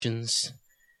Galatians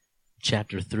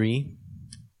chapter 3,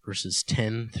 verses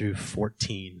 10 through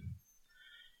 14.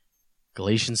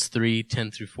 Galatians 3, 10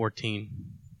 through 14.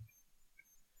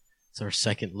 It's our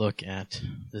second look at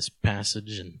this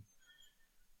passage, and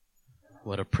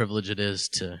what a privilege it is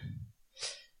to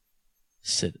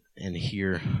sit and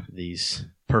hear these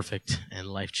perfect and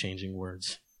life-changing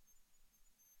words.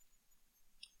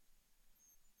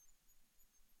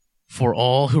 For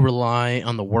all who rely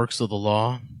on the works of the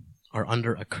law are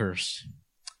under a curse.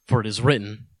 For it is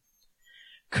written,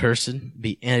 "Cursed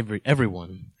be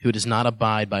everyone who does not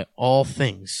abide by all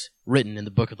things written in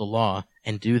the book of the law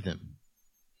and do them."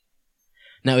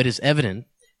 Now it is evident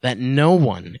that no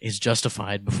one is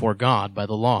justified before God by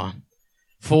the law,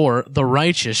 for the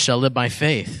righteous shall live by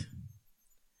faith.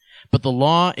 But the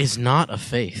law is not of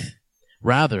faith.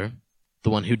 Rather, the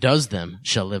one who does them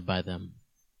shall live by them.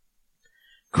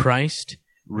 Christ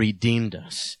redeemed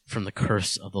us from the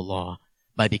curse of the law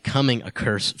by becoming a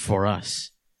curse for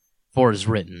us. For it is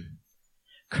written,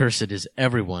 "Cursed is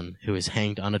everyone who is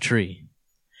hanged on a tree,"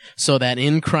 so that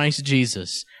in Christ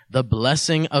Jesus the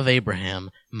blessing of Abraham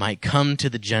might come to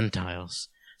the Gentiles,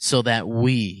 so that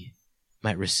we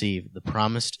might receive the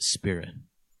promised Spirit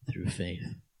through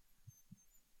faith.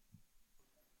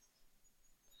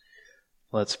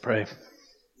 Let's pray.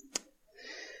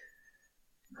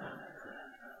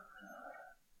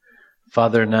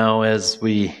 Father, now as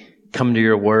we come to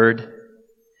your word,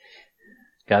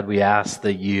 God, we ask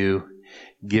that you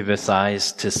give us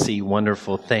eyes to see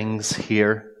wonderful things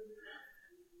here,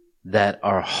 that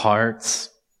our hearts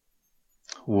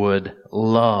would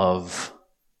love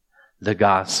the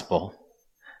gospel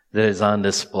that is on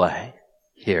display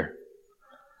here.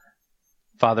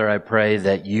 Father, I pray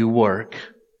that you work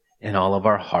in all of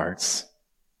our hearts.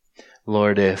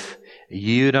 Lord, if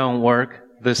you don't work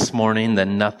this morning,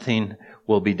 then nothing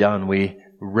will be done. We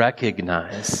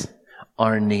recognize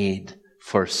our need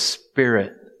for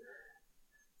spiritual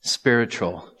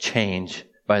change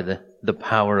by the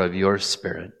power of your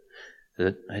Spirit.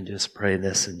 I just pray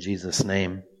this in Jesus'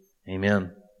 name.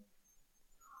 Amen.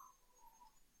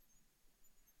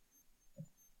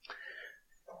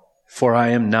 For I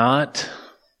am not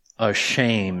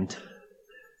ashamed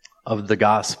of the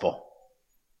gospel.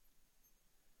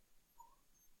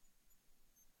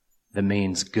 That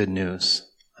means good news.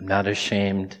 I'm not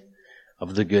ashamed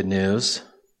of the good news,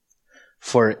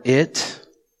 for it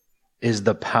is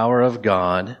the power of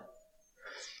God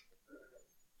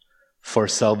for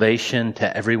salvation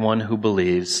to everyone who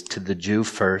believes, to the Jew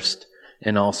first,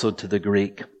 and also to the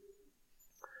Greek.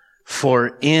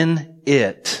 For in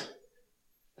it,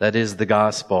 that is the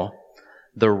gospel,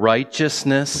 the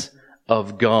righteousness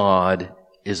of God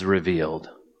is revealed.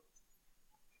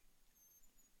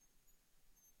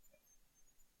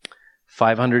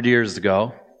 500 years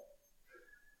ago,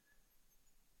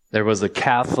 there was a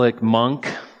Catholic monk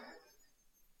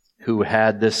who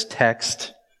had this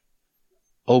text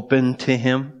open to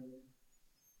him,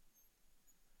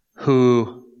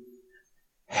 who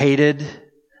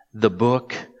hated the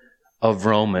book of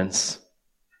Romans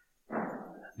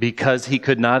because he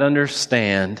could not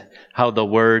understand how the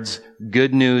words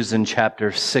good news in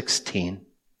chapter 16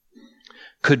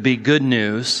 could be good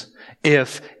news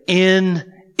if in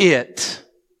it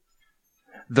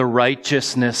the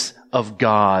righteousness of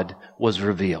God was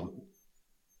revealed.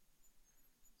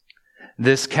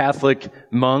 This Catholic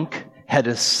monk had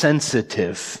a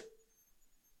sensitive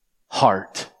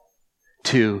heart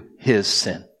to his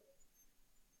sin.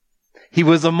 He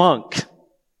was a monk.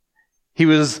 He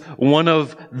was one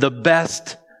of the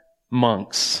best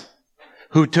monks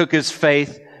who took his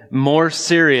faith more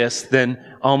serious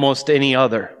than almost any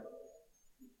other.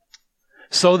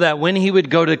 So that when he would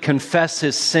go to confess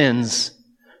his sins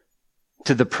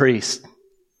to the priest,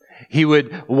 he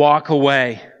would walk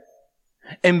away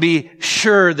and be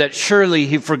sure that surely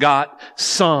he forgot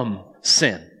some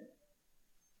sin.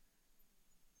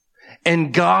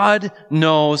 And God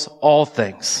knows all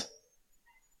things.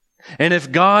 And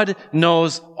if God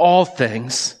knows all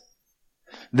things,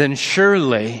 then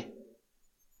surely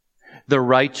the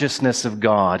righteousness of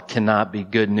God cannot be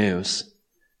good news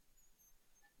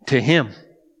to him.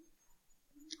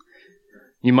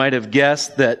 You might have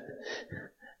guessed that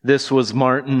this was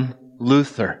Martin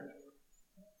Luther.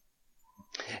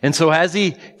 And so as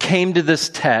he came to this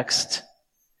text,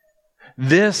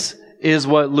 this is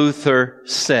what Luther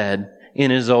said in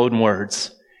his own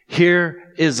words.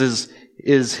 Here is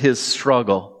his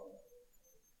struggle.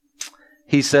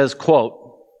 He says, quote,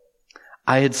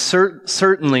 "I had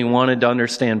certainly wanted to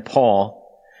understand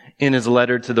Paul in his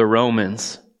letter to the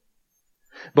Romans.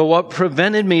 But what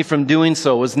prevented me from doing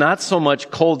so was not so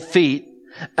much cold feet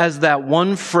as that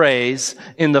one phrase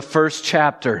in the first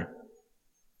chapter.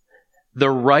 The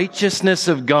righteousness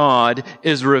of God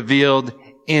is revealed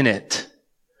in it.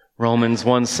 Romans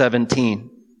 1:17.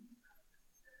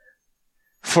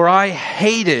 For I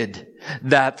hated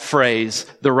that phrase,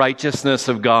 the righteousness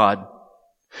of God,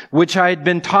 which I had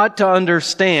been taught to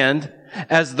understand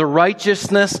as the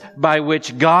righteousness by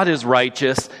which God is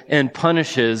righteous and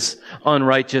punishes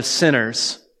unrighteous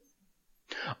sinners.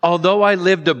 Although I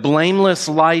lived a blameless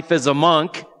life as a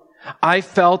monk, I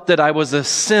felt that I was a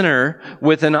sinner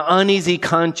with an uneasy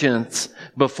conscience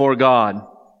before God.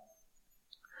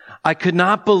 I could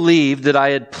not believe that I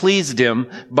had pleased Him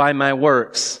by my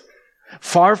works.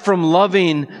 Far from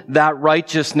loving that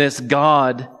righteousness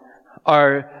God,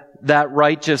 or that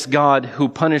righteous God who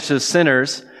punishes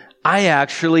sinners, I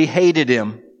actually hated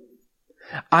Him.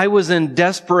 I was in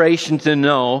desperation to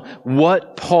know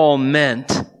what Paul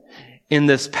meant in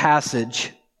this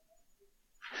passage.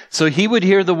 So he would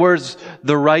hear the words,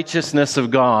 the righteousness of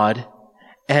God,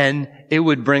 and it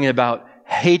would bring about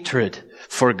hatred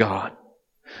for God.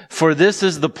 For this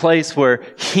is the place where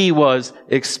he was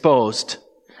exposed.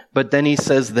 But then he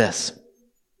says this,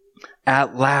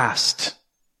 at last,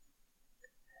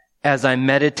 as I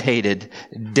meditated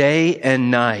day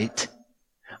and night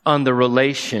on the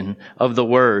relation of the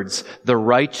words, the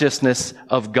righteousness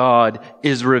of God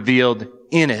is revealed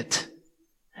in it.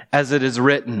 As it is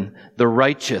written, the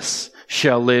righteous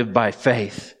shall live by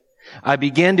faith. I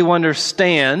began to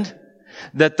understand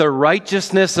that the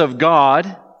righteousness of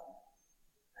God,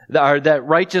 or that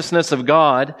righteousness of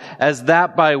God as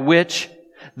that by which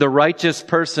the righteous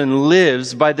person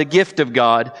lives by the gift of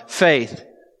God, faith.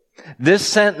 This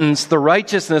sentence, the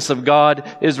righteousness of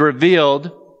God, is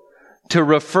revealed to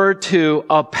refer to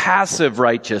a passive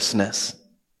righteousness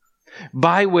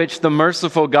by which the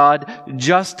merciful God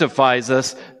justifies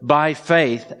us by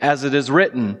faith, as it is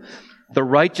written, the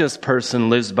righteous person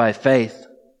lives by faith.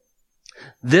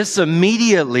 This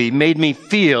immediately made me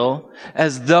feel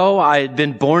as though I had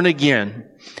been born again,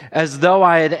 as though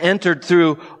I had entered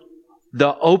through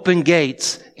the open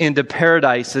gates into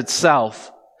paradise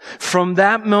itself. From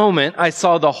that moment, I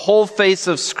saw the whole face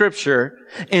of Scripture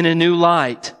in a new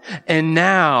light. And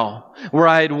now, where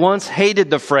I had once hated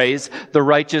the phrase, the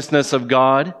righteousness of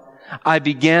God, I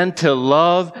began to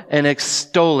love and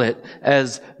extol it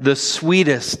as the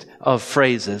sweetest of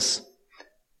phrases.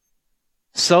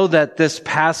 So that this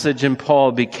passage in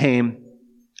Paul became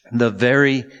the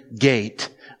very gate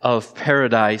of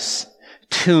paradise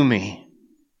to me.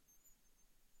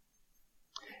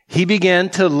 He began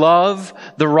to love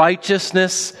the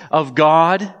righteousness of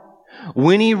God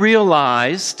when he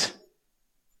realized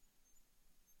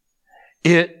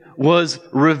it was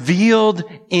revealed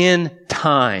in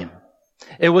time.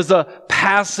 It was a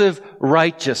passive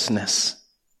righteousness.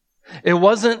 It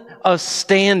wasn't a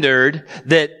standard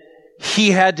that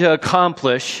he had to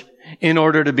accomplish in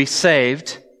order to be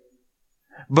saved,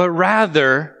 but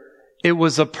rather it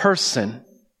was a person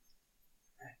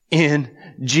in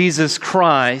Jesus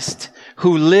Christ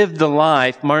who lived the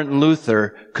life Martin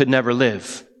Luther could never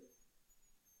live.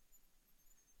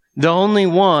 The only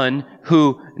one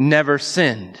who never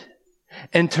sinned.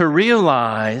 And to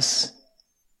realize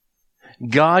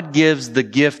God gives the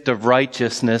gift of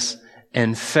righteousness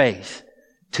and faith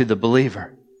to the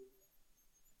believer.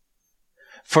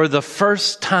 For the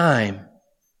first time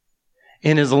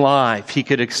in his life, he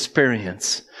could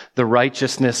experience the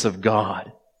righteousness of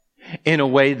God in a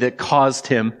way that caused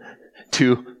him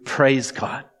to praise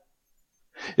God.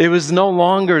 It was no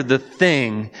longer the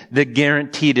thing that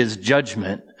guaranteed his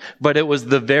judgment, but it was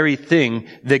the very thing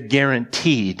that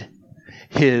guaranteed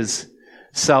his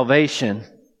salvation.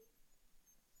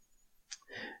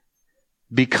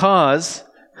 Because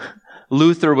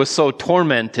Luther was so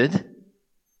tormented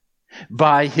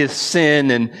by his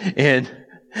sin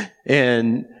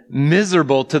and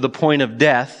miserable to the point of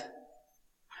death,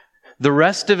 the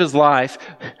rest of his life,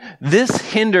 this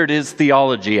hindered his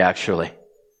theology, actually.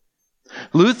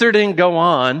 Luther didn't go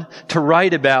on to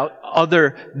write about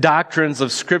other doctrines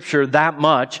of Scripture that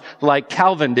much like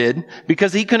Calvin did,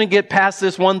 because he couldn't get past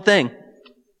this one thing.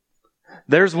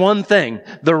 There's one thing.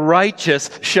 The righteous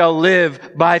shall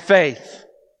live by faith.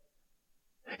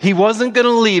 He wasn't going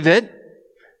to leave it.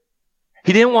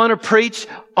 He didn't want to preach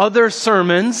other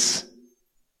sermons,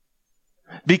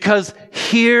 because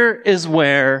here is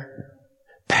where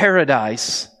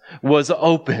paradise was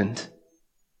opened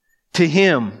to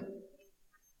him.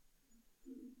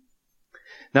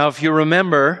 Now, if you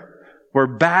remember, we're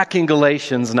back in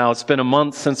Galatians now. It's been a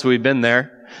month since we've been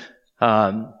there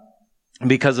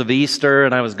because of Easter,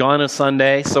 and I was gone a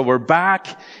Sunday. So we're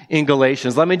back in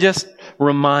Galatians. Let me just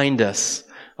remind us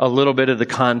a little bit of the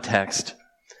context.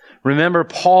 Remember,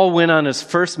 Paul went on his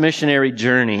first missionary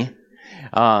journey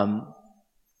up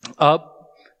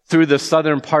through the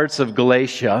southern parts of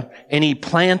Galatia, and he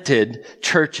planted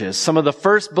churches. Some of the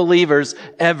first believers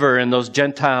ever in those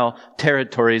Gentile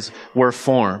territories were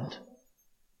formed.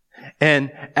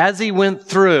 And as he went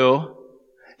through,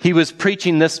 he was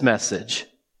preaching this message,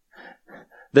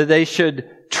 that they should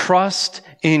trust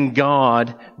in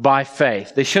God by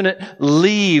faith. They shouldn't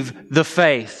leave the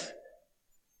faith,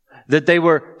 that they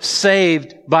were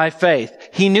saved by faith.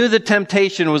 He knew the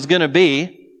temptation was going to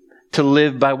be to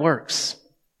live by works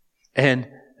and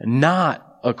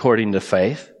not according to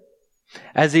faith.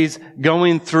 As he's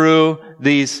going through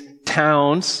these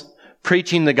towns,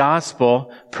 preaching the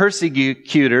gospel,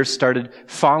 persecutors started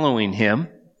following him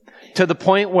to the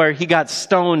point where he got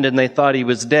stoned and they thought he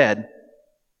was dead.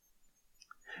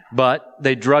 But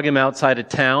they drug him outside of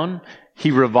town.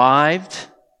 He revived.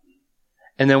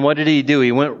 And then what did he do?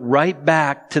 He went right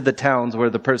back to the towns where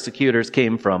the persecutors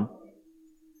came from,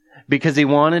 because he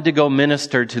wanted to go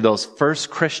minister to those first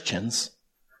Christians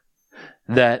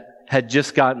that had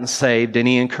just gotten saved, and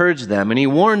he encouraged them and he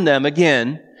warned them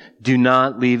again, do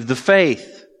not leave the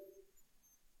faith.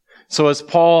 So as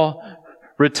Paul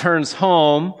returns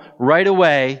home, right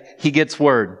away he gets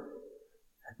word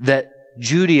that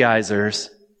Judaizers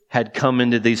had come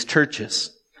into these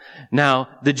churches. Now,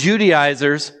 the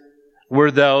Judaizers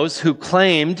were those who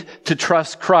claimed to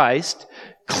trust Christ,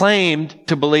 claimed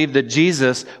to believe that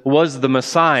Jesus was the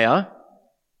Messiah,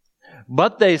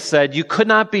 but they said you could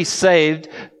not be saved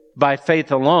by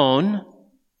faith alone,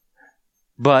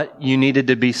 but you needed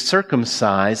to be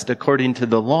circumcised according to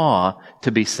the law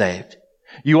to be saved.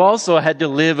 You also had to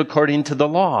live according to the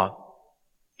law.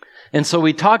 And so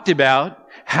we talked about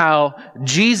how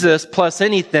Jesus plus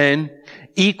anything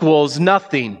equals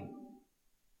nothing.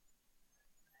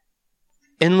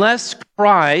 Unless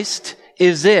Christ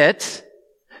is it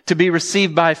to be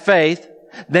received by faith,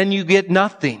 then you get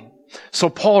nothing. So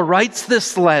Paul writes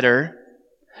this letter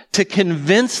to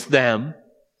convince them,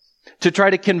 to try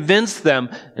to convince them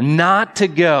not to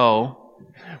go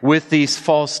with these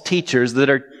false teachers that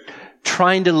are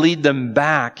trying to lead them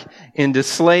back into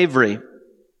slavery.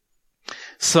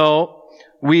 So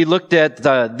we looked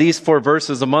at these 4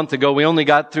 verses a month ago. We only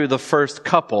got through the first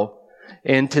couple.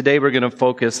 And today we're going to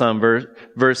focus on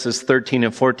verses 13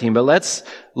 and 14. But let's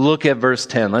look at verse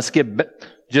 10. Let's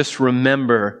just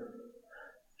remember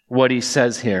what he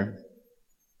says here.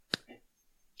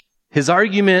 His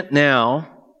argument now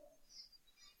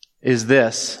is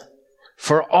this: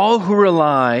 for all who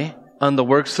rely on the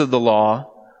works of the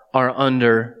law are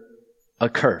under a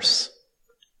curse.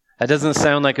 That doesn't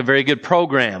sound like a very good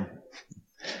program.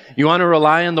 You want to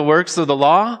rely on the works of the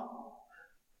law?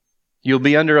 You'll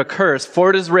be under a curse. For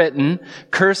it is written,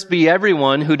 cursed be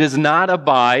everyone who does not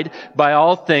abide by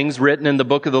all things written in the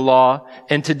book of the law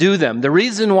and to do them. The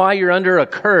reason why you're under a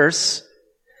curse,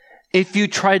 if you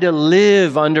try to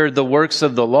live under the works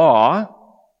of the law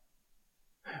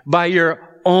by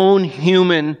your own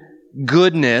human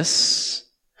goodness,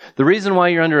 the reason why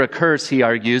you're under a curse, he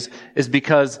argues, is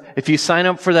because if you sign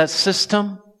up for that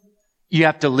system, you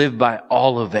have to live by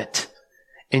all of it,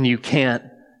 and you can't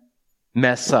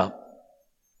mess up.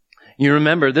 You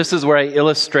remember, this is where I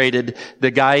illustrated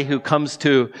the guy who comes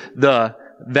to the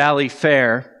Valley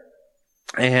Fair,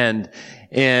 and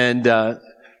I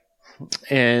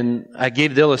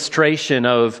gave the illustration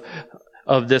of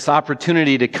this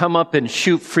opportunity to come up and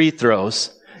shoot free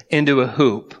throws into a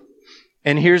hoop.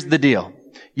 And here's the deal.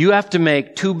 You have to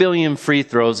make 2 billion free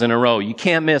throws in a row. You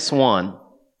can't miss one.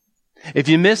 If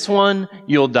you miss one,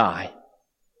 you'll die.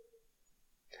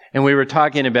 And we were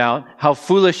talking about how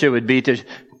foolish it would be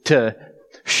to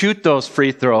shoot those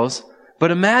free throws.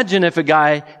 But imagine if a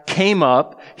guy came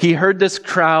up, he heard this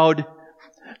crowd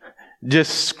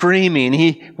just screaming.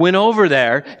 He went over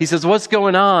there. He says, what's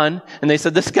going on? And they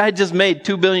said, this guy just made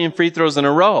 2 billion free throws in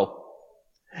a row.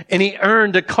 And he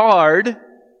earned a card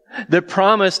that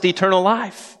promised eternal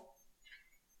life.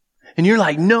 And you're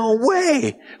like, no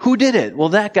way. Who did it? Well,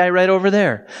 that guy right over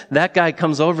there. That guy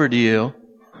comes over to you,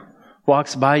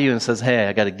 walks by you and says, hey,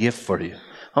 I got a gift for you.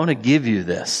 I want to give you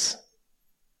this.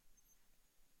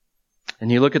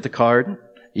 And you look at the card,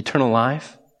 eternal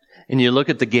life, and you look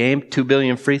at the game, 2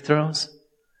 billion free throws,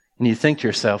 and you think to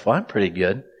yourself, well, I'm pretty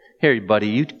good. Here, buddy,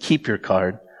 you keep your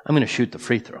card. I'm going to shoot the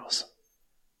free throws.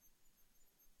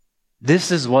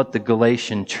 This is what the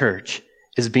Galatian church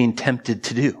is being tempted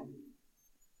to do.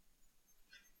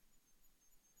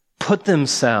 Put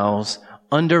themselves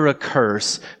under a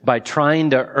curse by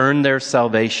trying to earn their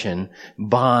salvation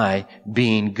by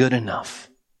being good enough.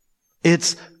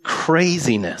 It's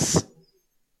craziness.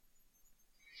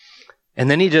 And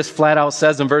then he just flat out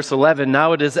says in verse 11,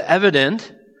 now it is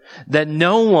evident that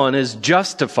no one is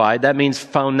justified, that means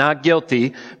found not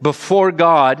guilty, before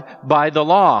God by the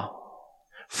law.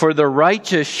 For the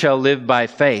righteous shall live by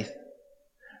faith.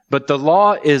 But the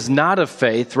law is not of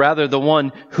faith, rather the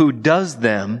one who does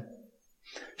them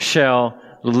shall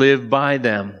live by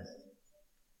them.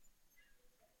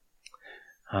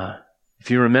 If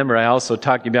you remember, I also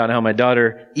talked about how my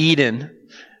daughter Eden,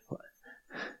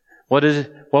 what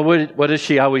does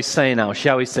she always say now? She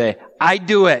always say, I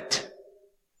do it.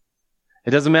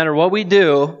 It doesn't matter what we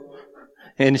do.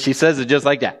 And she says it just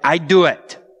like that. I do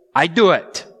it. I do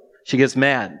it. She gets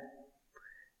mad.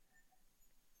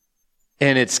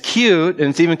 And it's cute, and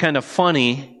it's even kind of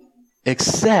funny,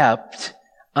 except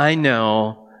I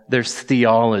know there's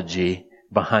theology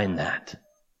behind that.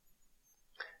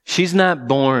 She's not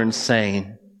born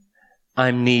saying,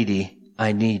 I'm needy,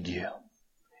 I need you.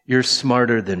 You're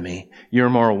smarter than me. You're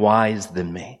more wise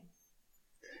than me.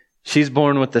 She's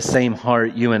born with the same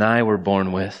heart you and I were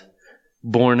born with,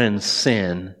 born in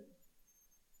sin,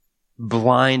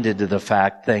 blinded to the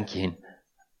fact, thinking,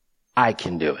 I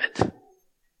can do it.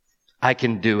 I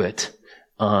can do it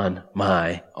on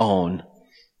my own.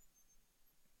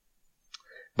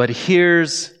 But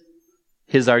here's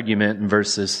his argument in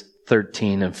verses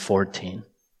 13 and 14.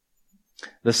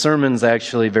 The sermon's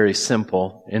actually very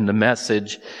simple, and the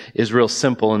message is real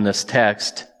simple in this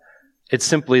text. It's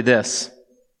simply this.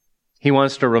 He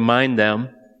wants to remind them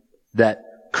that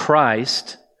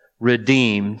Christ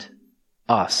redeemed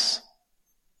us.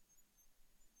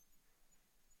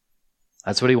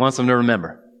 That's what he wants them to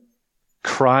remember.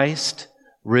 Christ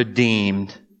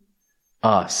redeemed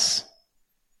us.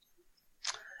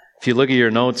 If you look at your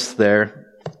notes there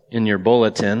in your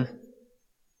bulletin,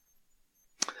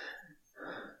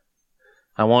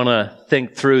 I want to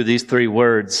think through these three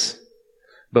words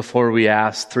before we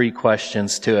ask three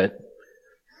questions to it.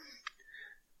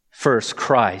 First,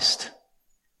 Christ.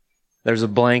 There's a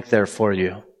blank there for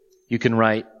you. You can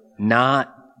write,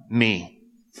 not me.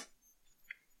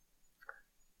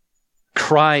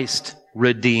 Christ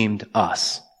redeemed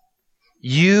us.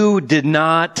 You did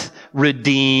not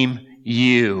redeem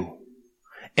you.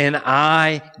 And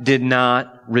I did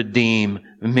not redeem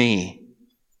me.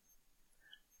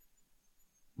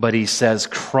 But he says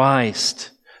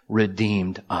Christ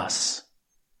redeemed us.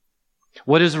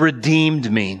 What does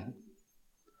redeemed mean?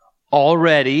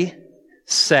 Already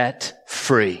set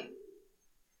free.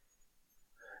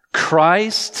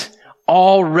 Christ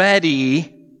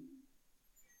already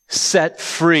set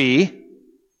free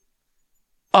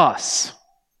us.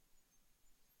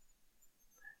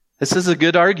 This is a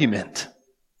good argument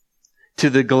to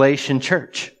the Galatian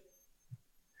church.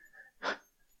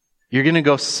 You're going to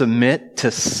go submit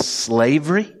to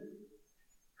slavery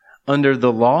under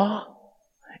the law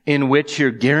in which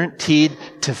you're guaranteed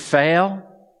to fail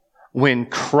when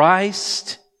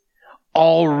Christ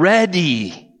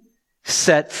already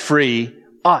set free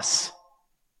us.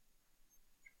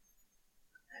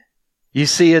 You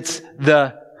see, it's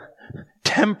the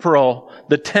temporality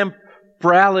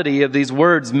of these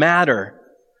words matter.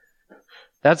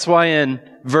 That's why in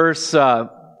verse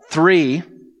 3,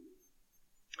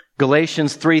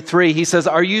 Galatians 3:3, he says,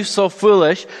 are you so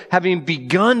foolish, having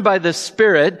begun by the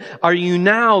Spirit, are you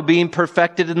now being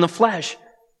perfected in the flesh?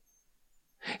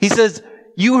 He says,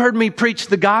 you heard me preach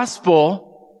the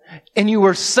gospel, and you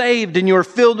were saved, and you were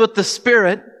filled with the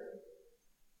Spirit,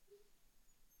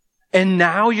 and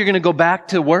now you're going to go back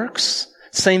to works?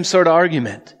 Same sort of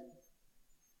argument.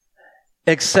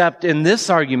 Except in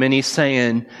this argument, he's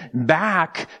saying,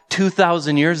 back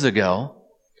 2,000 years ago,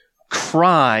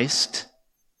 Christ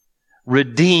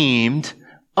redeemed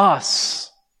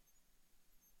us.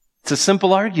 It's a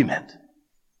simple argument.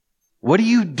 What are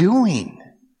you doing?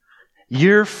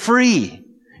 You're free.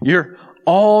 You're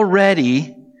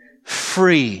already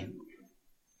free.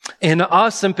 And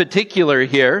us in particular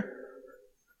here,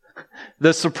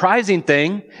 the surprising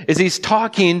thing is he's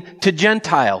talking to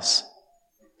Gentiles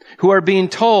who are being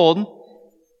told,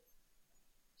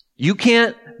 you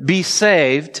can't be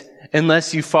saved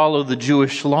unless you follow the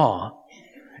Jewish law.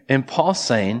 And Paul's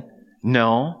saying,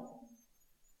 no,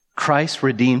 Christ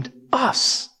redeemed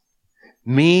us,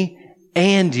 me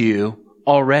and you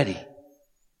already.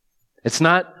 It's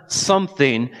not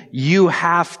something you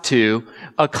have to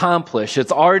accomplish.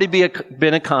 It's already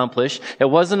been accomplished. It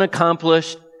wasn't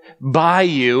accomplished by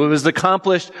you. It was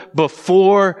accomplished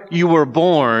before you were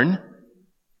born.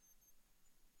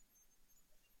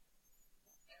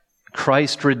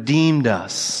 Christ redeemed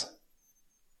us.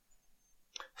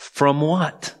 From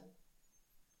what?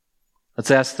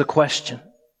 Let's ask the question.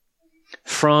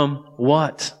 From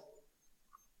what?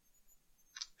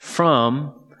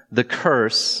 from the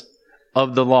curse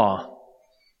of the law.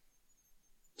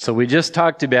 So we just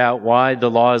talked about why the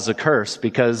law is a curse,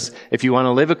 because if you want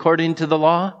to live according to the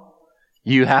law,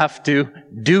 you have to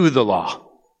do the law.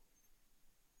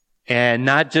 And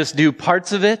not just do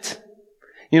parts of it.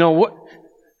 You know, what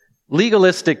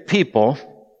legalistic people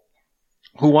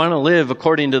who want to live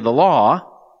according to the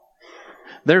law,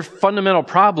 their fundamental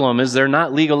problem is they're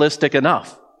not legalistic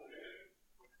enough.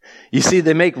 You see,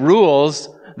 they make rules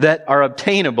that are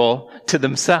obtainable to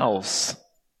themselves.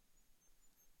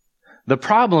 The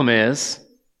problem is,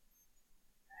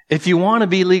 if you want to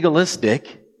be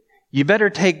legalistic, you better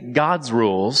take God's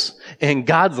rules and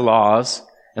God's laws,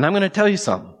 and I'm going to tell you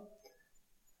something.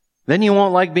 Then you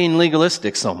won't like being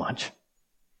legalistic so much.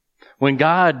 When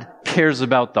God cares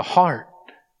about the heart,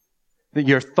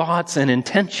 your thoughts and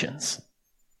intentions.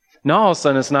 Now all of a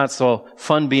sudden it's not so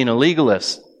fun being a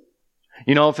legalist.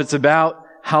 You know, if it's about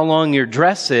how long your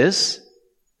dress is,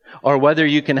 or whether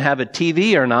you can have a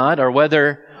TV or not, or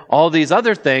whether all these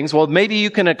other things, well, maybe you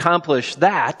can accomplish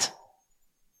that.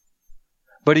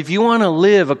 But if you want to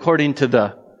live according to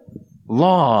the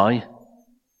law,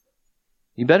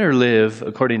 you better live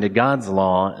according to God's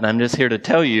law. And I'm just here to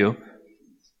tell you,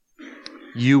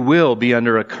 you will be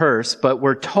under a curse. But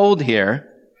we're told here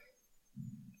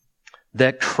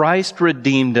that Christ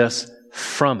redeemed us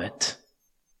from it.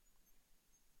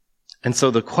 And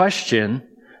so the question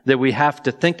that we have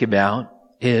to think about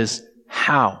is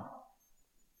how?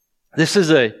 This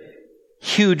is a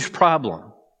huge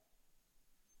problem.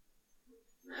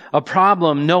 A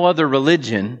problem no other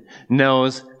religion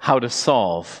knows how to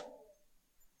solve.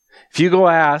 If you go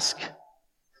ask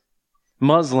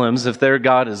Muslims if their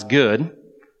God is good,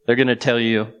 they're going to tell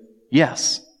you,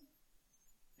 yes.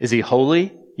 Is he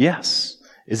holy? Yes.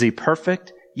 Is he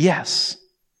perfect? Yes.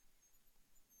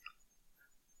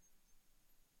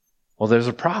 Well, there's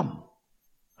a problem.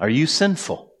 Are you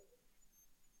sinful?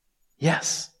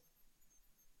 Yes.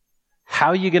 How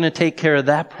are you going to take care of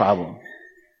that problem?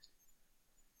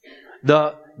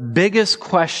 The biggest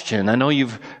question, I know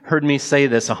you've heard me say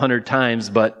this 100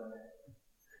 times, but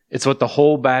it's what the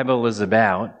whole Bible is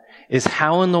about, is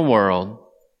how in the world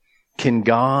can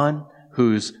God,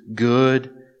 who's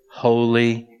good,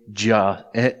 holy, just,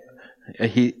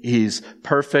 he's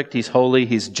perfect, he's holy,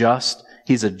 he's just,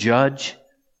 he's a judge,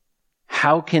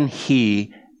 how can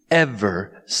he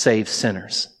ever save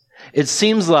sinners? It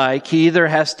seems like he either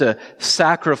has to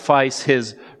sacrifice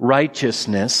his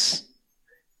righteousness,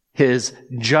 his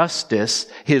justice,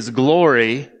 his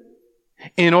glory,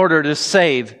 in order to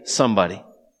save somebody.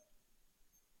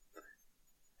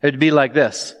 It'd be like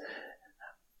this.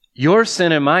 Your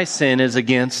sin and my sin is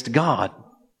against God.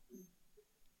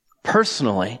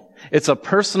 Personally, it's a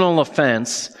personal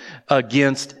offense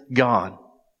against God.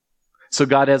 So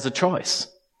God has a choice.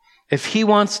 If he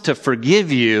wants to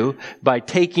forgive you by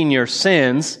taking your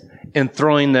sins and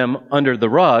throwing them under the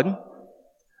rug,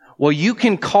 well, you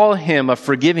can call him a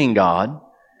forgiving God,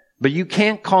 but you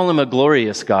can't call him a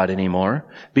glorious God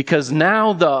anymore, because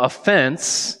now the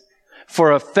offense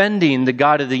for offending the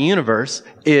God of the universe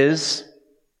is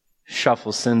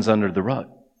shuffle sins under the rug.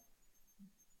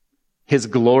 His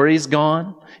glory's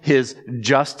gone. His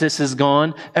justice is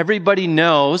gone. Everybody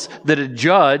knows that a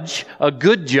judge, a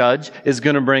good judge, is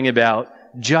going to bring about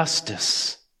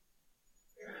justice.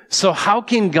 So how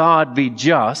can God be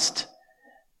just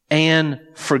and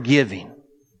forgiving?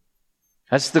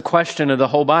 That's the question of the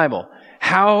whole Bible.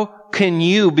 How can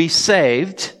you be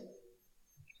saved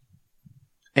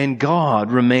and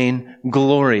God remain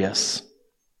glorious?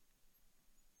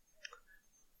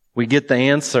 We get the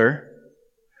answer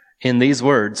in these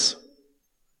words: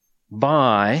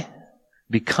 by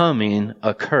becoming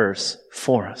a curse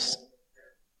for us.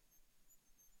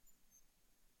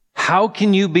 How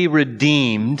can you be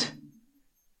redeemed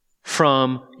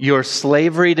from your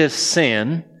slavery to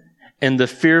sin and the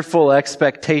fearful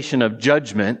expectation of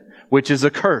judgment, which is a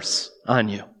curse on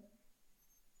you?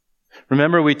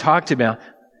 Remember, we talked about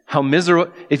how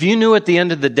miserable, if you knew at the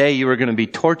end of the day you were going to be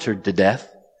tortured to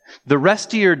death, the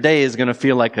rest of your day is going to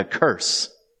feel like a curse.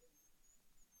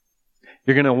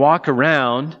 You're going to walk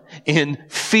around in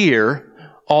fear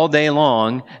all day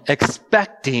long,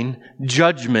 expecting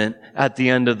judgment at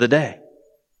the end of the day.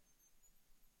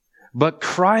 But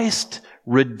Christ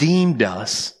redeemed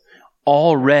us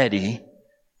already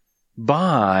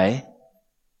by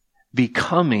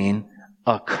becoming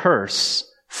a curse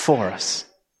for us.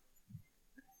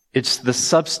 It's the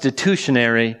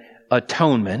substitutionary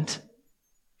atonement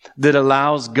that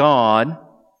allows God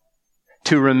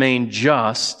to remain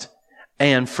just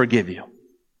and forgive you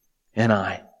and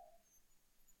I.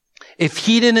 If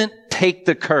he didn't take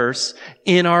the curse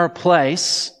in our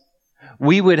place,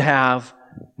 we would have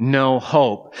no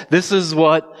hope. This is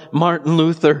what Martin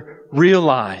Luther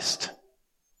realized.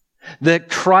 That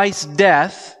Christ's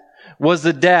death was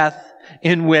a death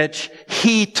in which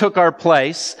He took our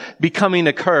place, becoming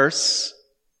a curse.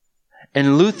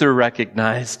 And Luther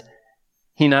recognized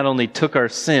He not only took our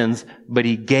sins, but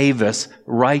He gave us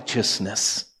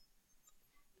righteousness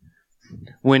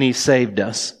when He saved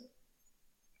us.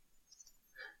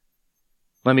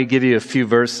 Let me give you a few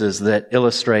verses that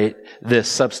illustrate this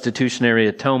substitutionary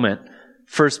atonement.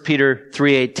 1 Peter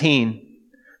 3:18,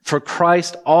 for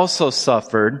Christ also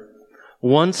suffered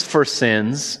once for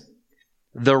sins,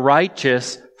 the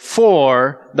righteous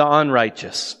for the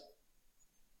unrighteous.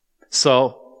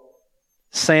 So,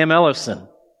 Sam Ellison,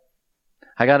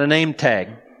 I got a name tag.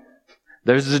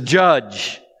 There's a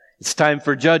judge. It's time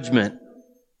for judgment.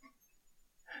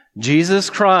 Jesus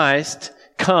Christ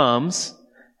comes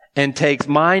and takes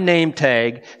my name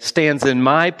tag, stands in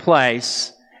my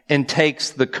place, and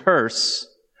takes the curse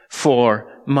for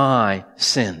my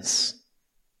sins.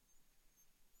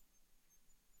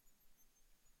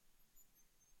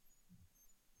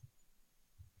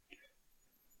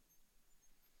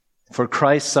 For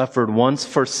Christ suffered once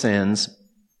for sins,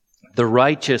 the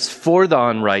righteous for the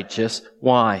unrighteous.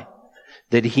 Why?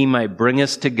 That He might bring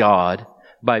us to God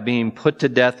by being put to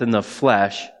death in the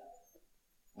flesh,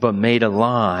 but made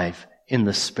alive in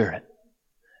the Spirit.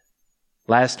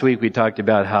 Last week we talked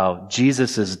about how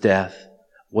Jesus' death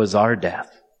was our death.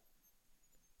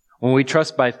 When we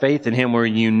trust by faith in Him, we're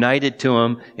united to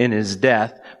Him in His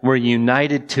death. We're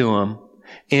united to Him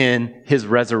in His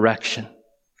resurrection.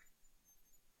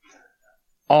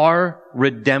 Our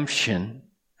redemption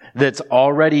that's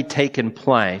already taken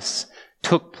place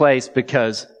took place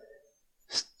because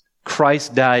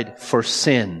Christ died for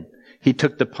sin. He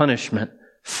took the punishment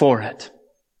for it.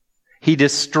 He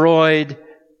destroyed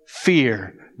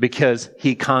fear because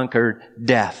He conquered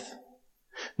death.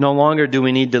 No longer do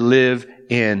we need to live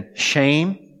in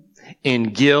shame, in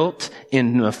guilt,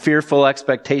 in a fearful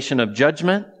expectation of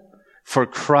judgment, for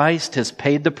Christ has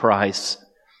paid the price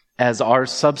as our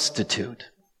substitute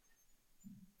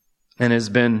and has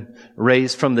been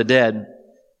raised from the dead.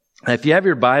 If you have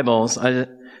your Bibles, I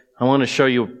want to show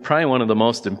you probably one of the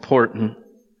most important,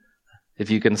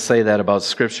 if you can say that about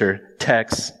Scripture,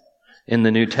 texts in the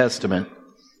New Testament.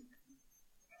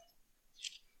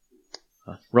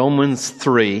 Romans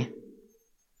 3.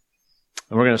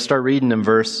 And we're going to start reading in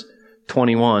verse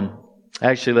 21.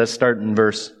 Actually, let's start in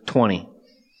verse 20.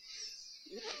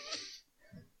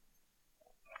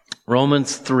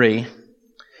 Romans 3.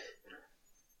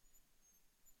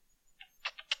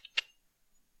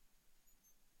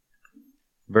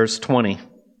 Verse 20.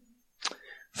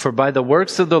 For by the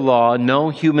works of the law, no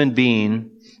human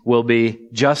being will be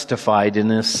justified in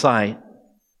His sight,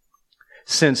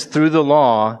 since through the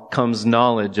law comes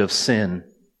knowledge of sin.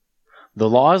 The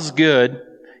law is good,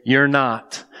 you're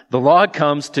not. The law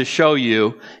comes to show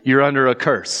you you're under a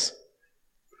curse.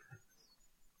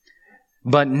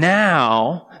 But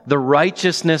now the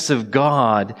righteousness of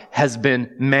God has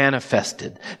been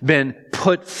manifested, been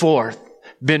put forth,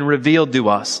 been revealed to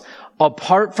us.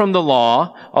 Apart from the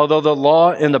law, although the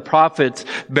law and the prophets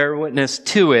bear witness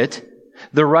to it,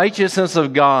 the righteousness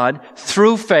of God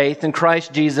through faith in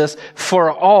Christ Jesus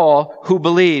for all who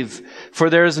believe. For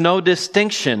there is no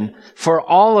distinction, for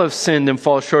all have sinned and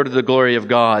fall short of the glory of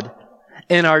God,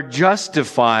 and are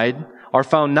justified, are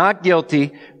found not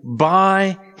guilty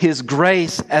by His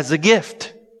grace as a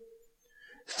gift,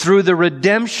 through the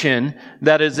redemption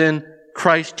that is in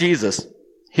Christ Jesus.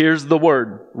 Here's the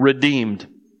word, redeemed.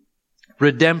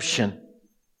 Redemption,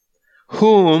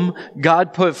 whom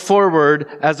God put forward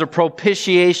as a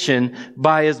propitiation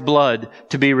by His blood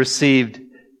to be received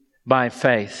by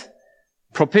faith.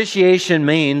 Propitiation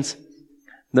means,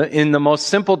 in the most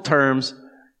simple terms,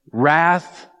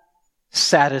 wrath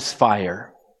satisfier.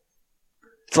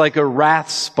 It's like a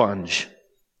wrath sponge.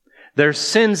 There's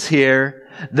sins here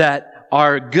that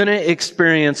are going to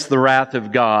experience the wrath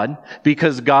of God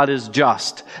because God is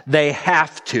just. They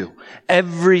have to.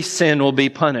 Every sin will be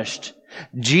punished.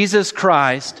 Jesus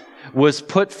Christ was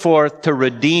put forth to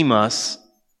redeem us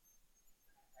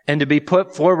and to be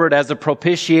put forward as a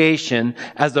propitiation,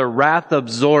 as a wrath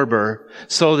absorber,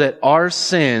 so that our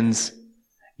sins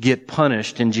get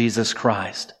punished in Jesus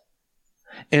Christ.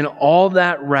 And all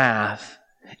that wrath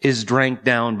is drank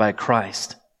down by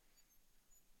Christ.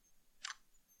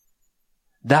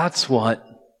 That's what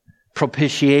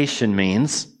propitiation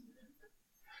means.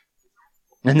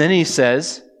 And then he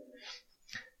says,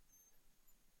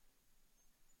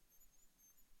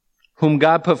 whom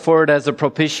God put forward as a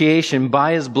propitiation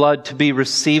by his blood to be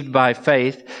received by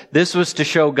faith. This was to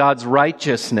show God's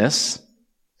righteousness,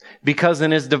 because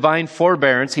in his divine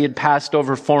forbearance he had passed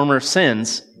over former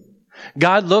sins.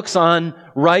 God looks on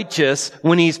righteous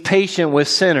when he's patient with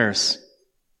sinners.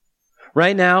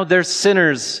 Right now, there's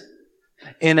sinners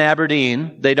in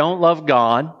Aberdeen. They don't love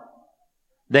God.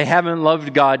 They haven't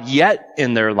loved God yet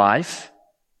in their life.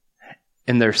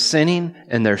 And they're sinning,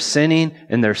 and they're sinning,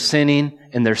 and they're sinning,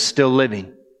 and they're still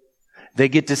living. They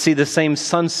get to see the same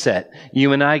sunset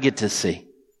you and I get to see.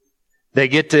 They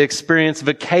get to experience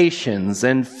vacations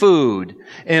and food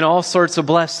and all sorts of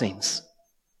blessings.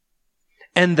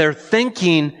 And they're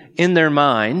thinking in their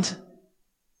mind,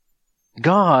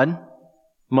 God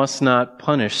must not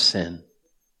punish sin.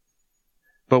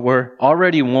 But we're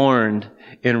already warned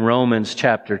in Romans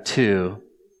chapter 2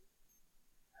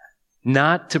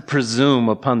 not to presume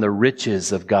upon the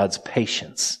riches of God's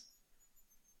patience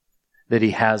that he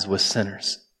has with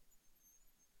sinners.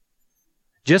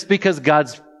 Just because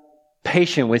God's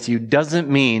patient with you doesn't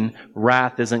mean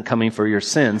wrath isn't coming for your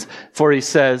sins. For he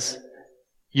says,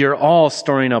 you're all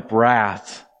storing up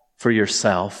wrath for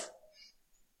yourself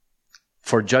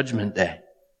for judgment day.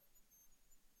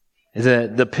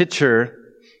 The picture,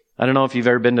 I don't know if you've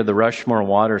ever been to the Rushmore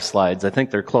water slides. I think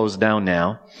they're closed down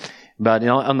now. But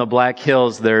on the Black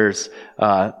Hills, there's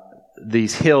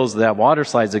these hills that have water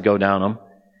slides that go down them.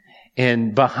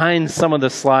 And behind some of the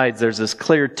slides, there's this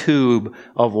clear tube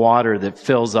of water that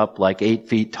fills up like 8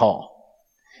 feet tall.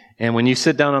 And when you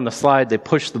sit down on the slide, they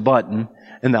push the button,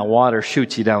 and that water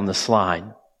shoots you down the slide.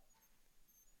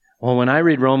 Well, when I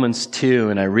read Romans 2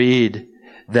 and I read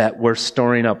that we're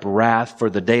storing up wrath for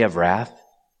the day of wrath,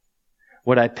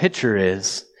 what I picture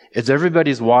is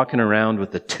everybody's walking around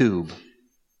with a tube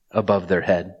above their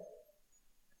head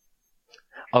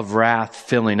of wrath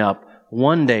filling up.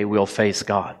 One day we'll face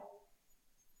God.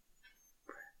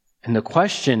 And the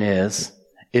question is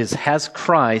has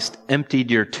Christ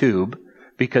emptied your tube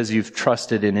because you've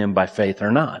trusted in him by faith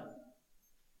or not?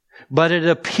 But it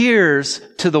appears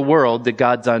to the world that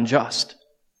God's unjust.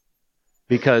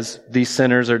 Because these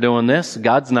sinners are doing this,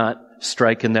 God's not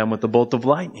striking them with a bolt of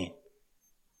lightning.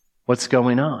 What's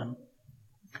going on?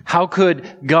 How could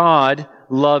God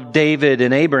love David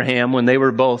and Abraham when they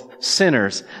were both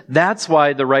sinners? That's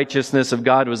why the righteousness of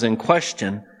God was in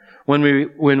question. When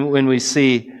we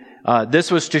see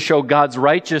this was to show God's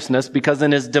righteousness, because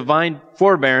in his divine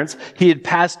forbearance he had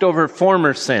passed over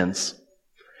former sins.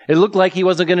 It looked like he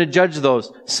wasn't going to judge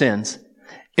those sins.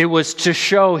 It was to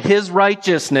show his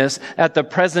righteousness at the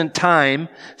present time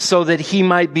so that he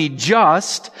might be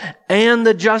just and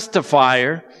the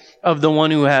justifier of the one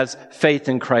who has faith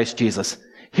in Christ Jesus.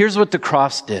 Here's what the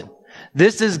cross did.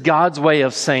 This is God's way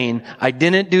of saying, I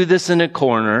didn't do this in a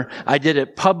corner. I did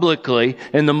it publicly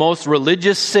in the most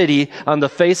religious city on the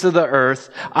face of the earth.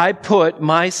 I put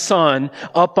my son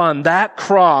up on that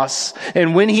cross,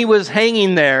 and when he was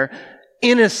hanging there,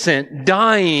 innocent,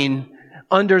 dying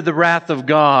under the wrath of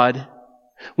God,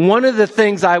 one of the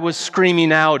things I was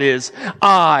screaming out is,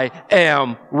 I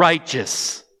am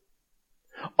righteous.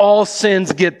 All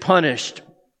sins get punished.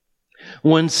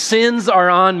 When sins are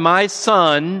on my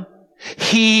son,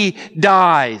 he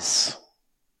dies.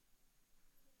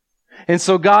 And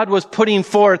so God was putting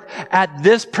forth at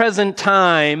this present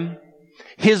time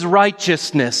his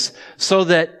righteousness so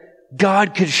that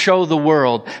God could show the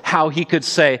world how he could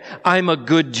say, I'm a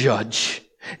good judge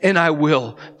and I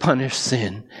will punish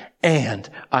sin and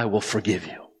I will forgive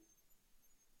you.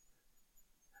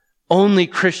 Only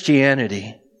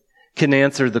Christianity can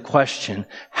answer the question,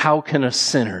 how can a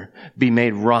sinner be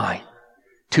made right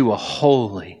to a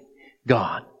holy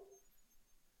God?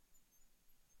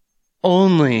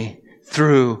 Only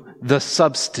through the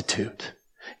substitute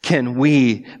can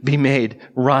we be made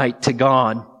right to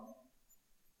God.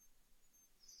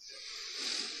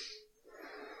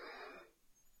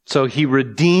 So he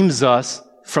redeems us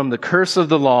from the curse of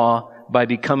the law by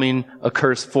becoming a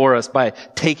curse for us, by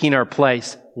taking our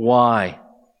place. Why?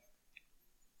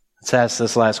 Let's ask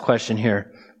this last question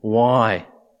here. Why?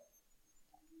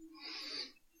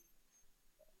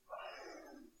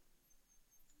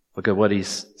 Look at what he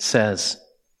says.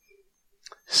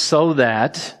 So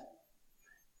that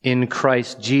in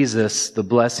Christ Jesus, the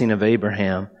blessing of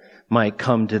Abraham might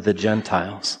come to the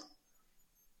Gentiles.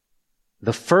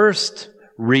 The first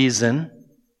reason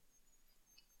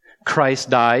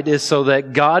Christ died is so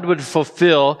that God would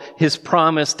fulfill his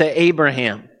promise to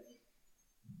Abraham.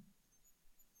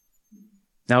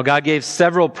 Now, God gave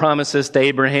several promises to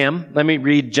Abraham. Let me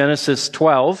read Genesis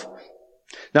 12.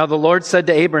 Now, the Lord said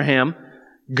to Abraham,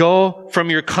 go from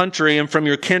your country and from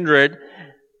your kindred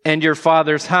and your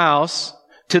father's house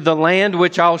to the land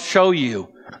which I'll show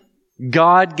you.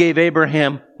 God gave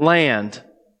Abraham land.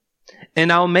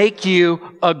 And I'll make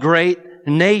you a great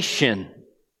nation.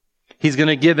 He's going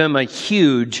to give him a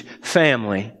huge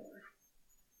family.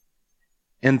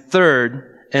 And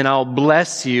third, and I'll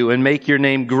bless you and make your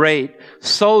name great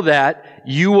so that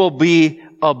you will be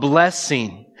a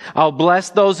blessing. I'll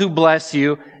bless those who bless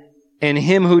you, and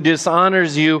him who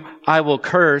dishonors you I will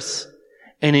curse.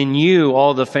 And in you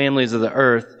all the families of the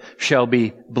earth shall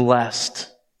be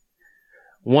blessed.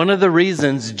 One of the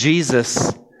reasons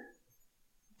Jesus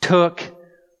took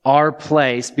our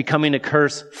place, becoming a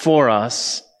curse for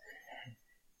us,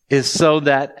 is so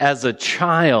that as a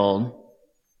child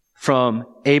from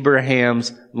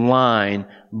Abraham's line,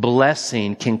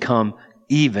 blessing can come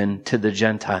even to the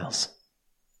Gentiles.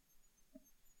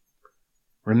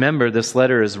 Remember, this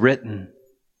letter is written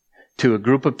to a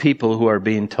group of people who are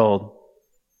being told,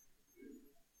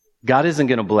 God isn't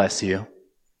going to bless you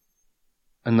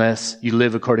unless you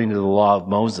live according to the law of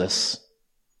Moses.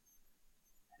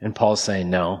 And Paul's saying,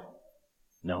 no.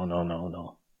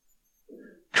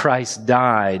 Christ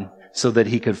died so that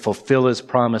he could fulfill his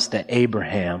promise to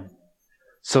Abraham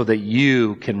so that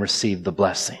you can receive the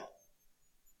blessing.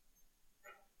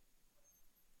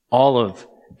 All of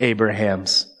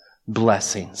Abraham's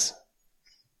blessings.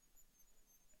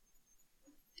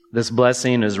 This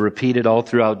blessing is repeated all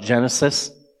throughout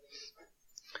Genesis.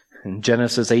 In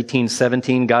Genesis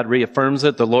 18:17, God reaffirms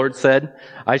it. The Lord said,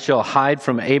 shall I hide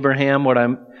from Abraham what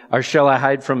I'm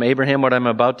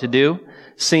about to do,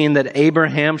 seeing that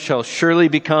Abraham shall surely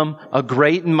become a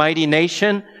great and mighty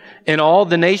nation, and all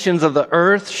the nations of the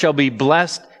earth shall be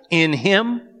blessed in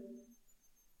him.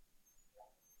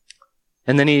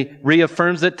 And then he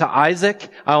reaffirms it to Isaac.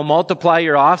 I'll multiply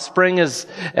your offspring as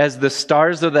the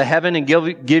stars of the heaven and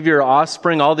give your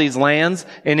offspring all these lands.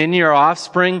 And in your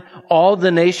offspring, all the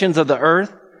nations of the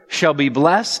earth shall be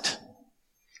blessed.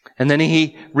 And then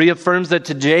he reaffirms it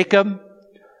to Jacob.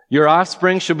 Your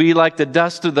offspring shall be like the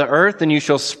dust of the earth, and you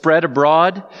shall spread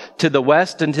abroad to the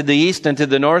west and to the east and to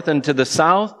the north and to the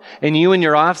south. And you and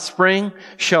your offspring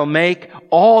shall make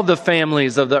all the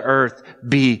families of the earth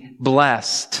be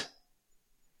blessed.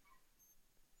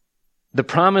 The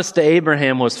promise to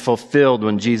Abraham was fulfilled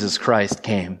when Jesus Christ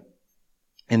came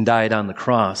and died on the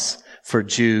cross for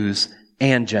Jews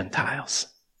and Gentiles.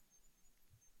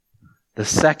 The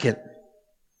second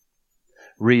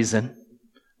reason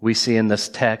we see in this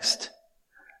text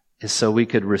is so we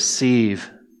could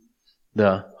receive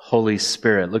the Holy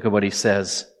Spirit. Look at what he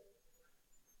says.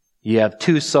 You have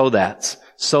two so that's.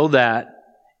 So that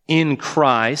in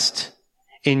Christ,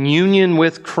 in union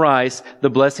with Christ,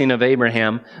 the blessing of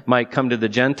Abraham might come to the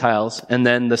Gentiles. And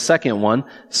then the second one,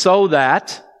 so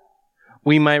that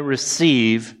we might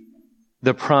receive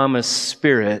the promised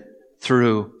Spirit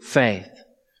through faith.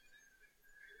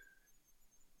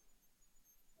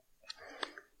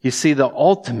 You see, the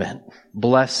ultimate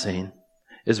blessing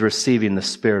is receiving the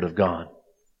Spirit of God.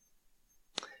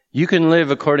 You can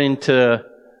live according to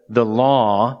the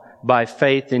law by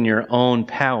faith in your own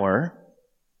power,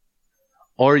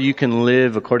 or you can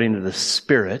live according to the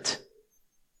Spirit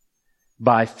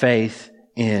by faith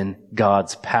in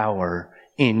God's power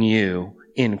in you,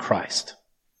 in Christ.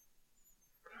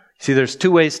 See, there's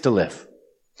two ways to live.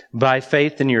 By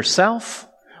faith in yourself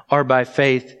or by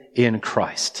faith in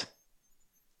Christ.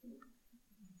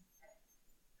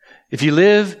 If you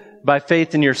live by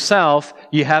faith in yourself,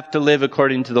 you have to live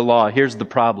according to the law. Here's the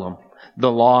problem. The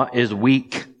law is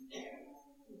weak.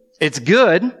 It's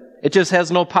good. It just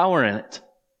has no power in it.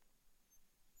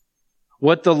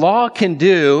 What the law can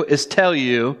do is tell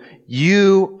you,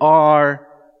 you are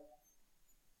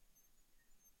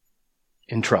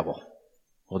in trouble.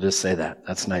 We'll just say that.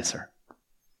 That's nicer.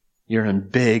 You're in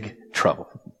big trouble.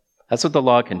 That's what the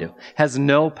law can do. It has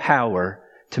no power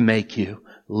to make you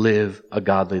live a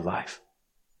godly life.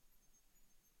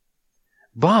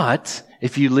 But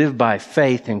if you live by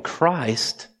faith in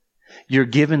Christ, you're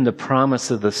given the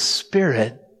promise of the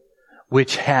Spirit,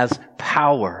 which has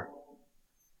power.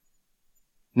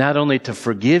 Not only to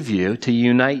forgive you, to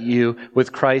unite you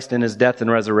with Christ in his death and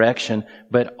resurrection,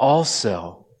 but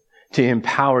also to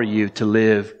empower you to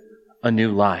live a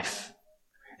new life.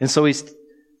 And so he's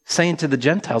saying to the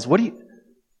Gentiles,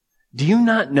 do you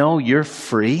not know you're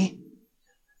free?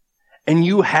 And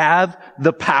you have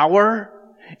the power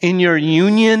in your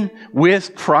union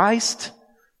with Christ?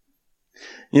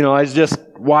 You know, I was just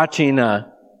watching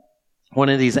one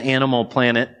of these Animal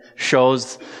Planet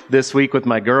shows this week with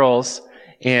my girls,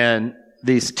 and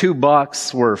these two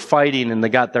bucks were fighting and they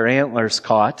got their antlers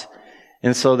caught.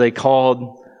 And so they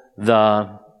called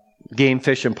the game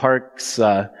fish and parks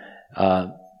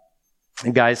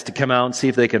guys to come out and see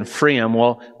if they can free him.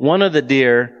 Well, one of the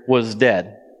deer was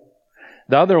dead.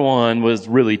 The other one was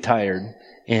really tired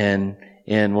and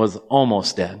was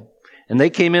almost dead. And they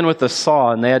came in with a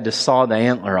saw and they had to saw the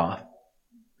antler off.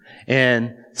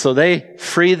 And so they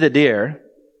free the deer,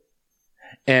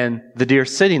 and the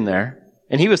deer's sitting there,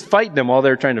 and he was fighting them while they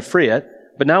were trying to free it,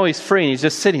 but now he's free and he's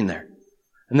just sitting there.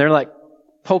 And they're like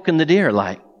poking the deer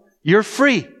like, "You're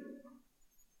free.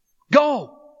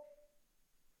 Go.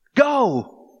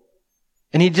 Go."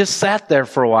 And he just sat there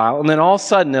for a while, and then all of a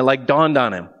sudden it like dawned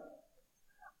on him.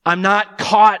 I'm not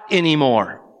caught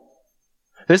anymore.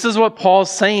 This is what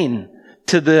Paul's saying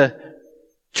to the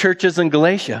churches in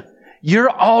Galatia.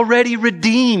 You're already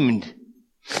redeemed.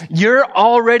 You're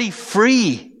already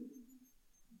free.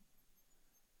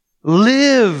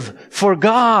 Live for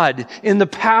God in the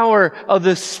power of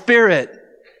the Spirit.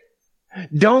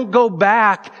 Don't go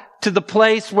back to the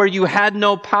place where you had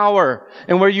no power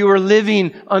and where you were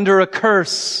living under a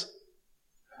curse.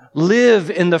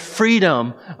 Live in the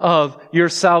freedom of your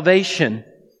salvation.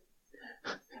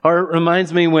 Or it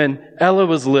reminds me when Ella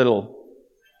was little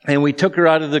and we took her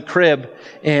out of the crib,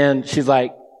 and she's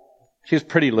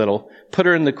pretty little, put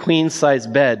her in the queen size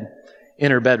bed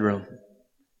in her bedroom.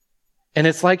 And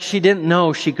it's like she didn't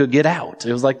know she could get out.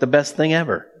 It was like the best thing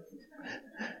ever.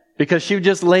 Because she would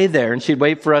just lay there and she'd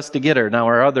wait for us to get her. Now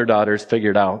our other daughters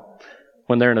figured out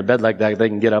when they're in a bed like that, they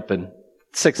can get up at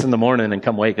 6 a.m. and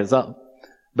come wake us up.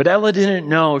 But Ella didn't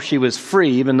know she was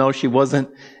free, even though she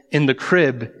wasn't in the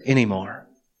crib anymore.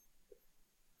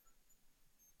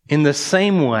 In the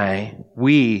same way,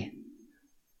 we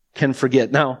can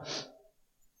forget. Now,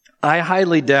 I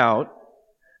highly doubt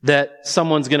that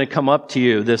someone's going to come up to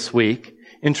you this week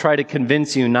and try to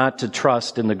convince you not to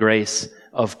trust in the grace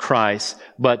of Christ,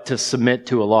 but to submit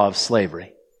to a law of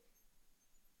slavery.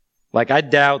 Like, I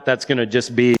doubt that's going to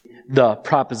just be the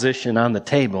proposition on the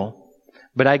table,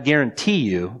 but I guarantee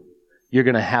you're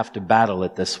going to have to battle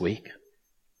it this week.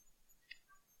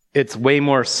 It's way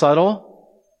more subtle,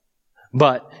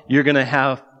 but you're going to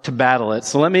have to battle it.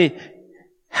 So let me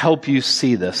help you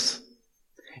see this.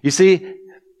 You see,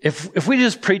 if we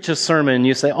just preach a sermon and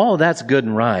you say, "Oh, that's good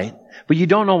and right," but you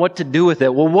don't know what to do with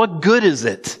it, well, what good is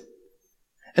it?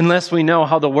 Unless we know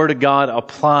how the Word of God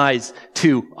applies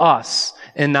to us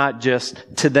and not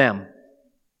just to them.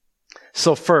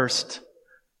 So first,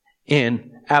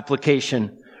 in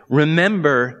application,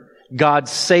 remember God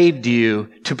saved you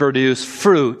to produce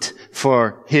fruit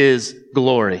for His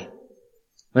glory.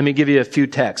 Let me give you a few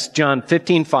texts. John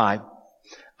 15:5.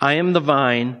 I am the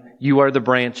vine, you are the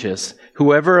branches.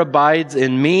 Whoever abides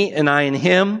in me and I in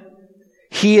him,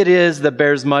 he it is that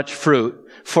bears much fruit.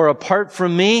 For apart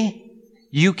from me,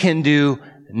 you can do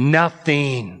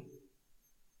nothing.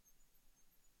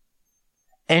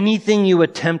 Anything you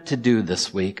attempt to do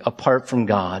this week apart from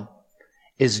God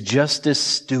is just as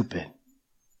stupid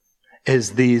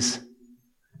as these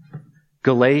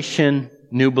Galatian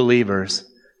new believers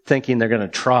thinking they're going to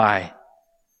try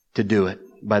to do it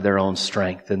by their own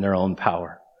strength and their own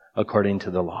power according to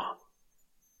the law.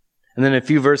 And then a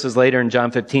few verses later in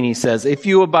John 15, he says, if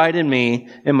you abide in me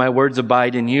and my words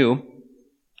abide in you,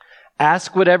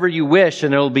 ask whatever you wish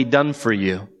and it will be done for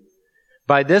you.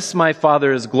 By this my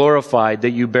Father is glorified,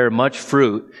 that you bear much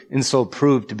fruit and so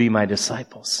prove to be my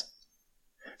disciples.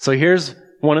 So here's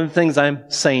one of the things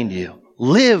I'm saying to you.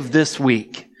 Live this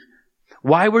week.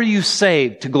 Why were you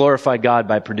saved? To glorify God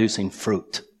by producing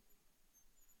fruit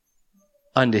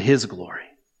unto His glory.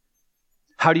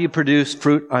 How do you produce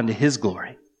fruit unto His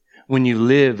glory? When you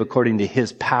live according to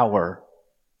His power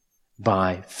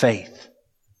by faith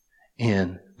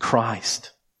in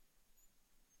Christ.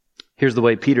 Here's the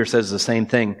way Peter says the same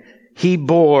thing. He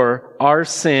bore our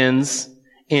sins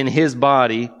in His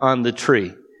body on the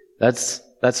tree. That's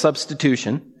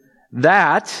substitution.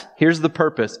 That, here's the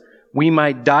purpose, we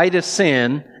might die to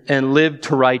sin and live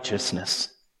to righteousness.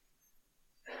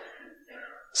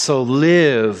 So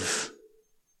live.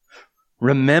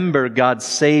 Remember, God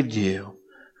saved you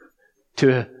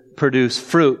to produce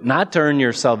fruit, not to earn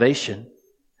your salvation,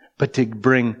 but to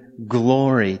bring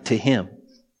glory to Him.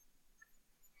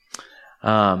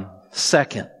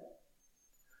 Second,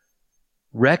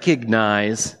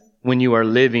 recognize when you are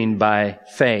living by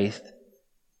faith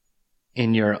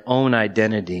in your own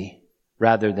identity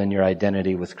rather than your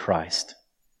identity with Christ.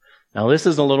 Now, this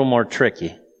is a little more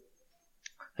tricky.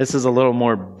 This is a little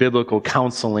more biblical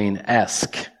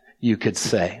counseling-esque, you could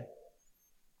say.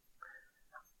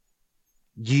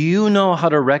 Do you know how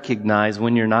to recognize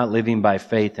when you're not living by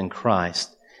faith in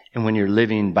Christ and when you're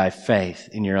living by faith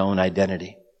in your own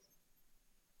identity?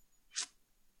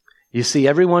 You see,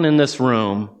 everyone in this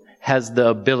room has the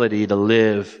ability to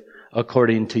live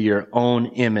according to your own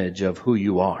image of who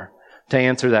you are. To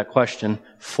answer that question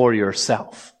for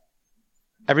yourself.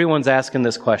 Everyone's asking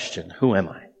this question, who am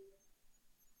I?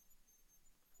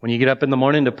 When you get up in the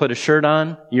morning to put a shirt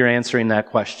on, you're answering that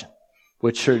question.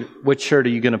 Which shirt are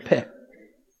you going to pick?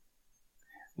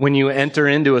 When you enter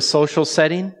into a social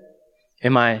setting,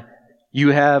 you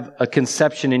have a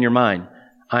conception in your mind.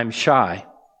 I'm shy.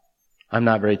 I'm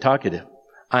not very talkative.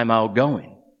 I'm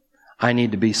outgoing. I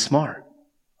need to be smart.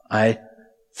 I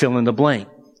fill in the blank.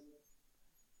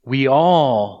 We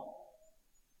all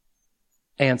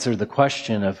answer the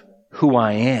question of who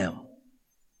I am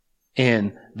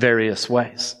in various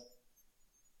ways.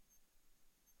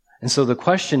 And so the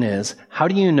question is, how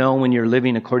do you know when you're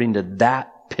living according to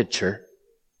that picture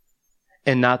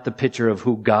and not the picture of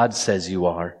who God says you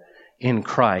are in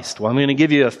Christ? Well, I'm going to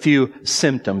give you a few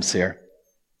symptoms here.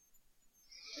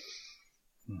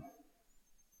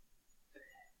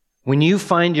 When you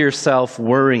find yourself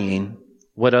worrying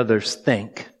what others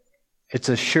think, it's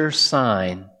a sure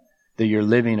sign that you're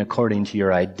living according to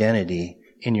your identity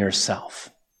in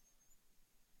yourself.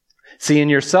 See, in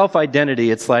your self-identity,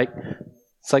 it's like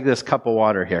this cup of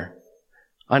water here.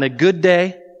 On a good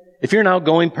day, if you're an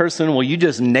outgoing person, well, you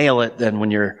just nail it then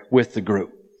when you're with the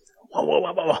group. Whoa, whoa,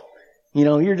 whoa, whoa. You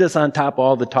know, you're just on top of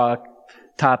all the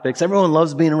topics. Everyone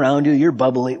loves being around you. You're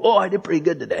bubbly. Oh, I did pretty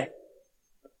good today.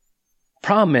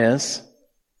 Problem is,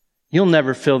 you'll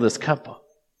never fill this cup up.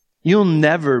 You'll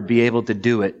never be able to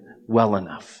do it well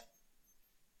enough.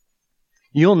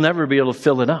 You'll never be able to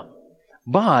fill it up.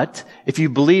 But if you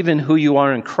believe in who you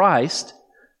are in Christ,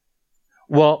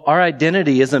 well, our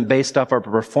identity isn't based off our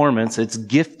performance. It's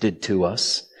gifted to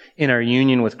us in our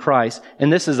union with Christ.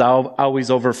 And this is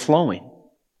always overflowing.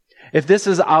 If this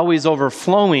is always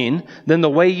overflowing, then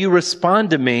the way you respond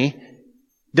to me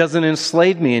doesn't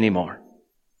enslave me anymore.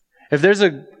 If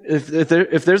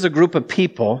there's a group of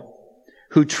people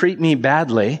who treat me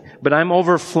badly, but I'm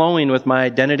overflowing with my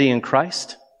identity in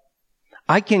Christ,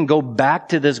 I can go back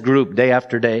to this group day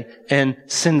after day and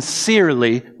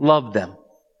sincerely love them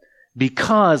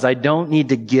because I don't need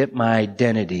to get my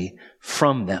identity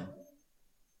from them.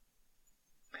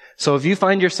 So if you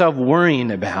find yourself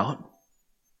worrying about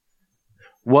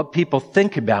what people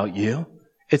think about you,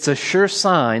 it's a sure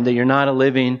sign that you're not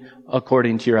living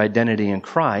according to your identity in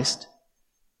Christ,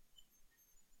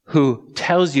 who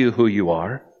tells you who you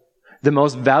are. The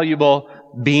most valuable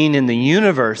being in the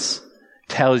universe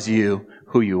tells you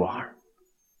who you are.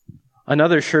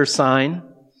 Another sure sign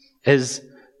is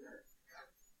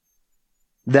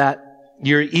that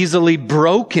you're easily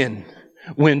broken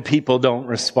when people don't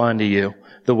respond to you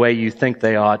the way you think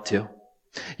they ought to.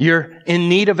 You're in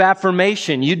need of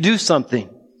affirmation. You do something,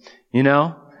 you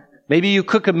know? Maybe you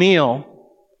cook a meal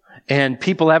and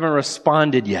people haven't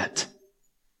responded yet.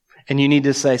 And you need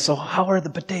to say, so how are the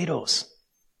potatoes?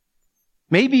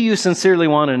 Maybe you sincerely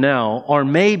want to know, or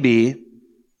maybe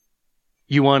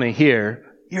you want to hear,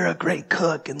 you're a great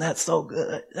cook and that's so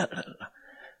good.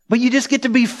 But you just get to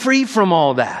be free from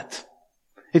all that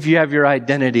if you have your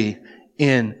identity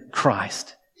in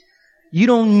Christ. You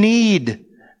don't need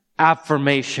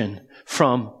affirmation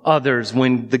from others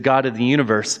when the God of the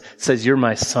universe says, you're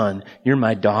my son, you're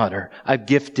my daughter. I've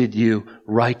gifted you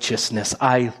righteousness.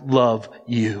 I love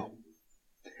you.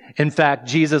 In fact,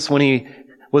 Jesus, when he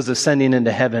was ascending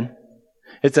into heaven,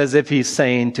 it's as if he's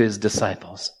saying to his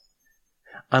disciples,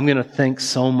 I'm going to think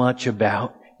so much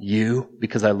about you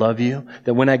because I love you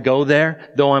that when I go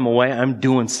there, though I'm away, I'm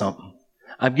doing something.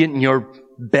 I'm getting your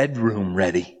bedroom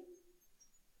ready.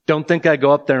 Don't think I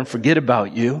go up there and forget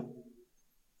about you.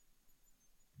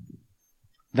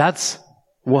 That's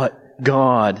what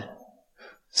God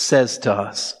says to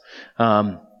us.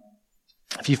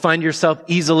 If you find yourself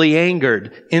easily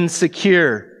angered,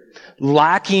 insecure,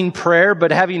 lacking prayer,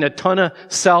 but having a ton of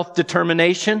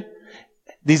self-determination,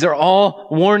 these are all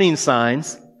warning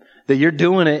signs that you're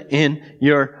doing it in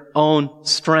your own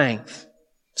strength.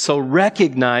 So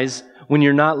recognize when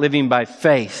you're not living by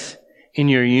faith in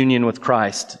your union with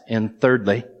Christ. And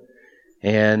thirdly,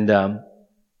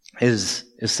 is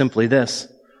simply this.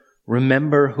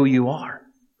 Remember who you are.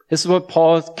 This is what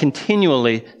Paul is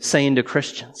continually saying to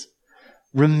Christians.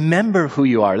 Remember who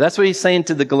you are. That's what he's saying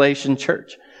to the Galatian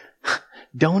church.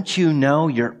 Don't you know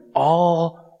you're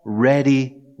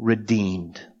already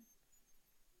redeemed?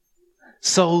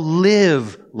 So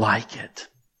live like it.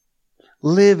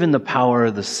 Live in the power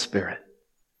of the Spirit.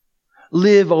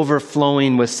 Live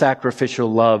overflowing with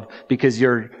sacrificial love because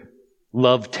your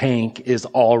love tank is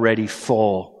already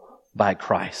full by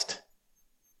Christ.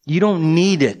 You don't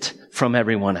need it from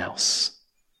everyone else.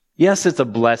 Yes, it's a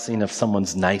blessing if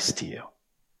someone's nice to you.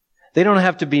 They don't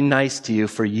have to be nice to you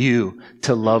for you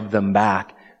to love them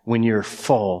back when you're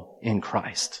full in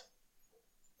Christ.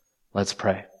 Let's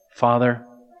pray. Father,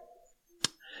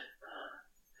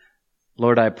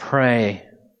 Lord, I pray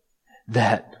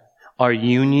that our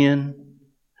union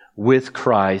with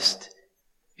Christ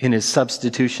in his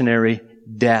substitutionary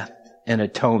death and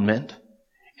atonement,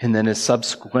 and then his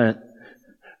subsequent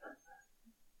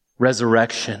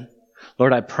resurrection,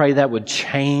 Lord, I pray that would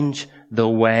change the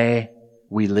way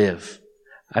we live.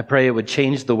 I pray it would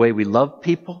change the way we love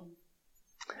people.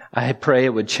 I pray it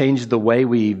would change the way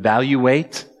we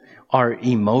evaluate our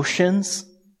emotions.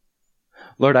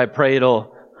 Lord, I pray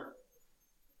it'll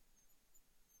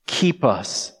keep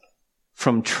us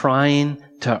from trying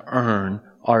to earn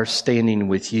our standing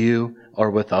with you or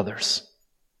with others.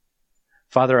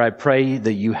 Father, I pray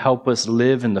that you help us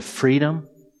live in the freedom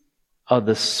of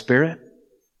the Spirit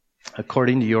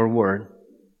according to your word,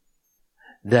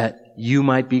 that you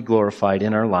might be glorified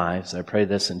in our lives. I pray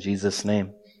this in Jesus'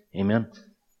 name. Amen.